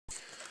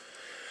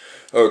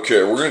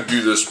Okay, we're going to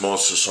do this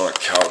most of this on a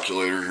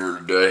calculator here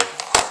today.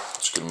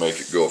 It's going to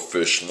make it go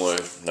efficiently.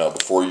 Now,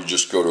 before you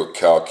just go to a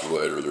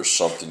calculator, there's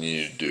something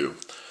you need to do.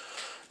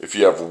 If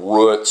you have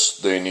roots,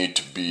 they need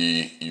to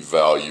be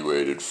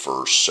evaluated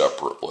first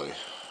separately.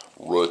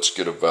 Roots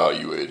get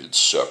evaluated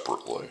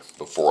separately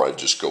before I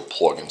just go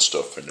plugging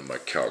stuff into my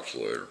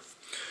calculator.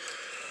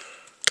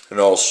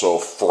 And also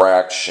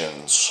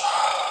fractions.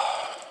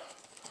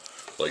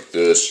 Like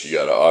this, you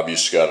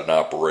obviously got an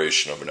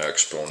operation of an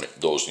exponent.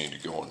 Those need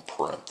to go in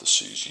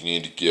parentheses. You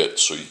need to get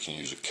so you can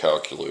use a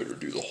calculator to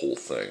do the whole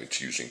thing.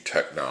 It's using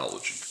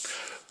technology.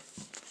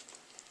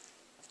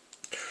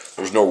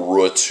 There's no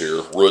roots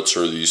here. Roots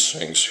are these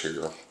things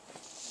here.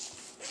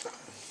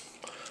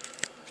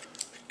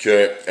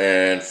 Okay,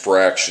 and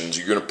fractions.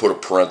 You're going to put a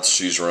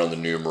parentheses around the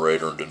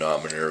numerator and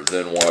denominator.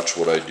 Then watch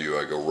what I do.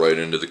 I go right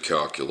into the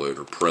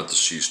calculator.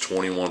 Parentheses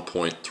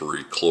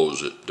 21.3,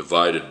 close it,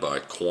 divided by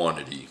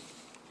quantity.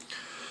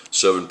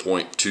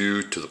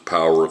 7.2 to the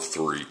power of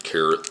 3,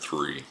 caret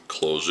 3,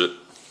 close it,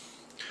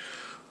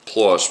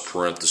 plus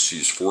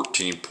parentheses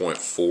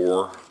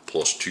 14.4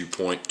 plus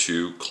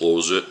 2.2,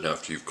 close it, and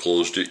after you've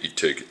closed it, you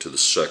take it to the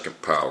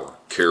second power,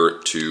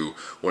 caret 2,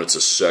 when it's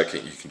a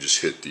second, you can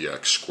just hit the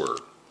x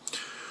squared.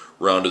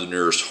 Round to the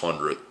nearest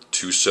hundredth,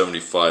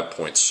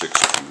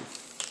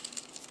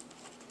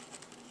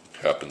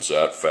 275.62. Happens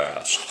that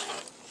fast.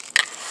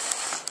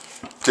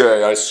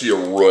 Okay, I see a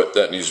root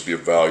that needs to be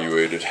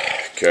evaluated.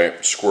 Okay,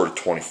 square root of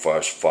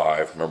 25 is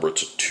 5. Remember,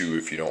 it's a 2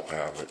 if you don't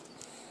have it.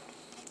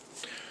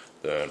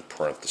 Then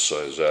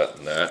parenthesize that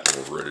and that,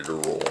 and we're ready to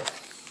roll.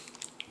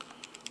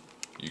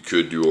 You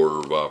could do order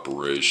of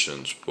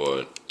operations,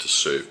 but to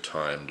save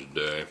time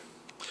today,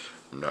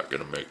 I'm not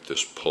going to make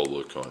this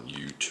public on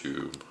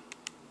YouTube.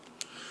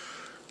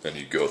 Then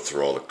you go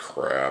through all the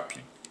crap,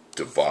 you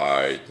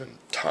divide and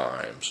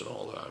times and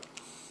all that.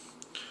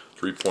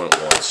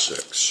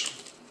 3.16.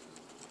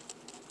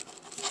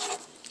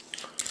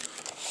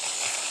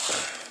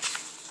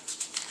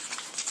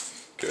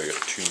 Okay, I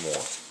got 2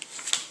 more.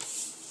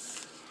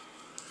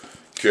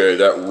 Okay,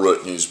 that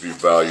root needs to be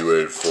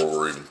evaluated before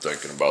we're even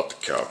thinking about the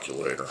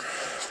calculator.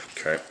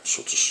 Okay,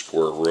 so it's a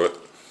square root.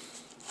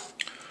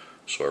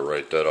 So I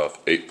write that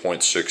off.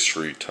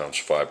 8.63 times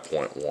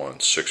 5.1,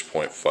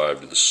 6.5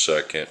 to the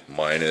second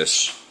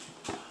minus,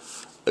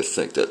 I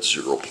think that's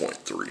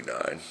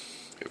 0.39.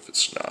 If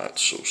it's not,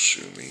 so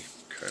sue me.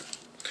 Okay,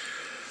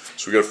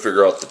 so we got to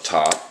figure out the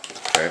top.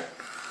 Okay,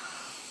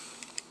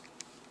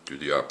 do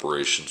the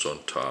operations on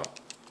top.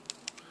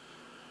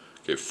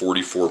 Okay,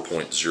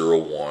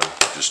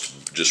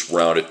 44.01, just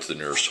round it to the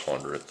nearest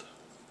hundredth.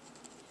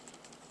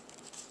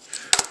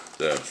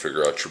 Then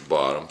figure out your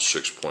bottom,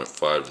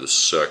 6.5 to the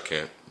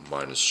second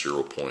minus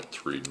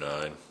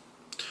 0.39,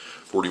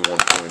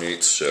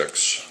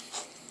 41.86,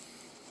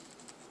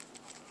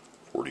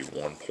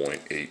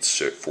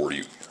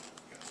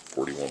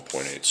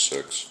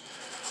 41.86.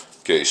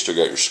 Okay, you still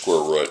got your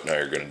square root, now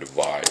you're going to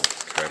divide.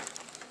 Okay.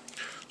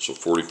 So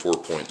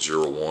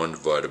 44.01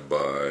 divided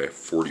by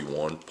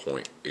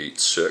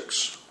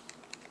 41.86,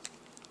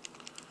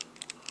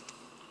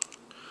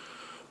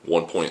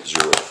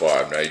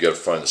 1.05. Now you got to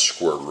find the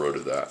square root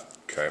of that,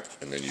 okay?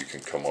 And then you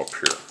can come up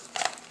here.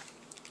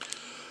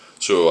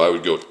 So I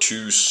would go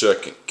 2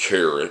 second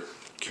caret,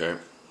 okay?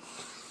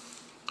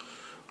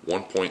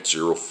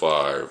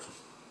 1.05,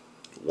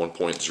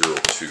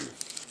 1.02,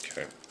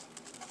 okay?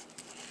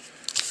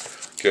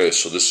 Okay,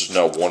 so this is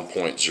now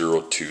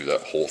 1.02,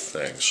 that whole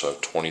thing. So I have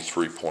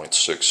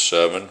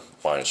 23.67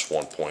 minus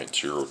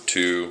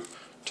 1.02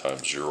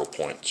 times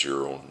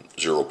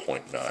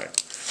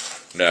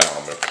 0.9. Now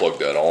I'm going to plug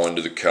that all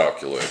into the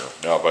calculator.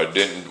 Now if I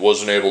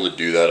wasn't able to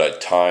do that, I'd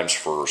times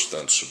first,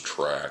 then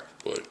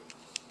subtract, but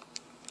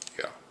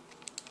yeah.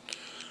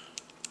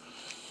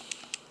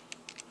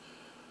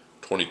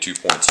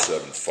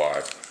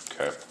 22.75,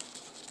 okay.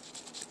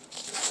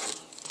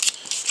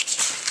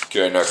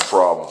 Okay, next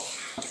problem.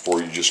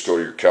 Before you just go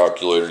to your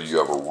calculator, you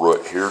have a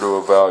root here to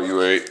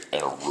evaluate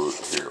and a root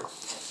here.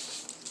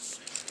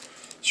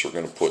 So we're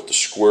going to put the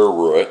square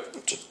root,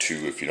 it's a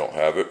 2 if you don't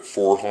have it,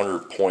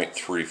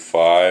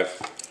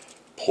 400.35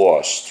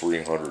 plus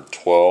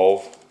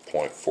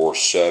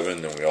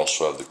 312.47. Then we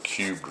also have the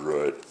cubed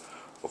root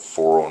of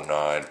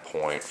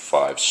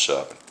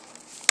 409.57.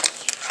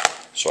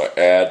 So I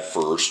add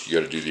first, you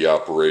got to do the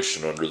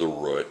operation under the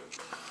root.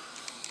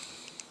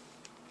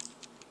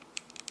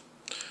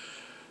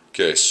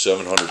 Okay,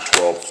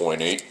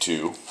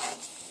 712.82.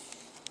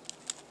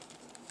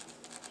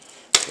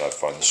 And I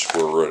find the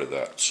square root of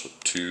that. So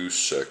 2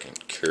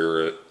 second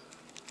caret,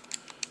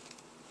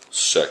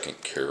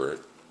 second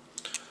caret,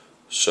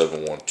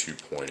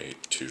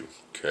 712.82.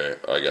 Okay,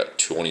 I got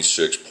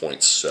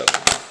 26.70.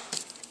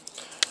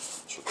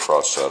 So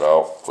cross that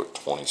out, put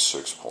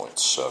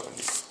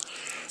 26.70.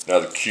 Now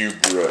the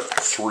cubed root,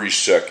 3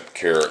 second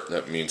caret,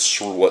 that means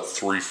what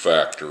 3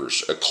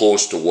 factors,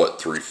 close to what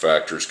 3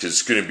 factors, because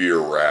it's going to be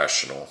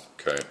irrational,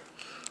 okay?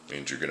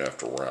 Means you're going to have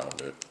to round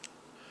it.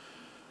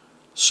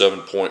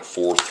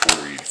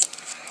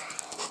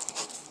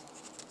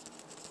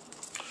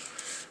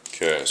 7.43.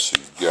 Okay, so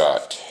you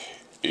got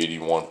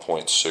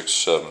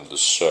 81.67 to the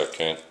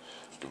second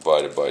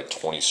divided by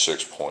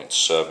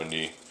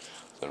 26.70,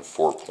 then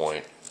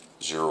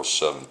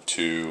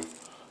 4.072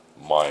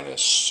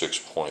 minus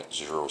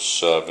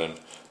 6.07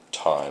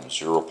 times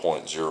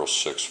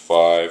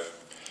 0.065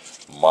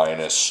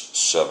 minus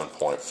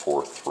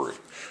 7.43.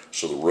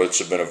 So the roots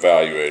have been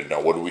evaluated.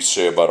 Now what do we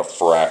say about a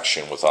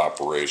fraction with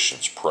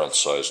operations?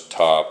 Parentheses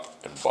top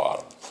and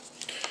bottom.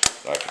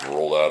 And I can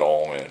roll that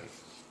all in.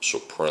 So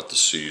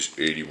parentheses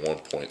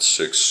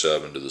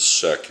 81.67 to the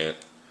second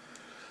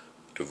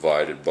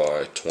divided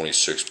by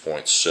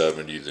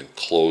 26.70, then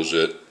close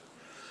it,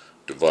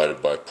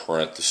 divided by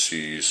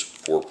parentheses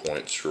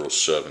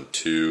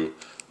 4.072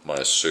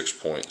 minus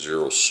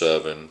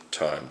 6.07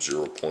 times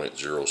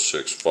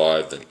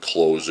 0.065, then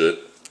close it,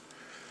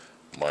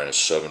 minus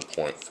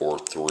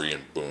 7.43,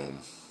 and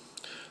boom,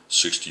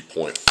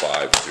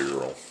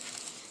 60.50,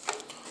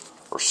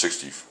 or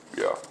 60,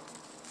 yeah,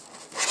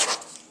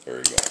 there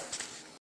you go.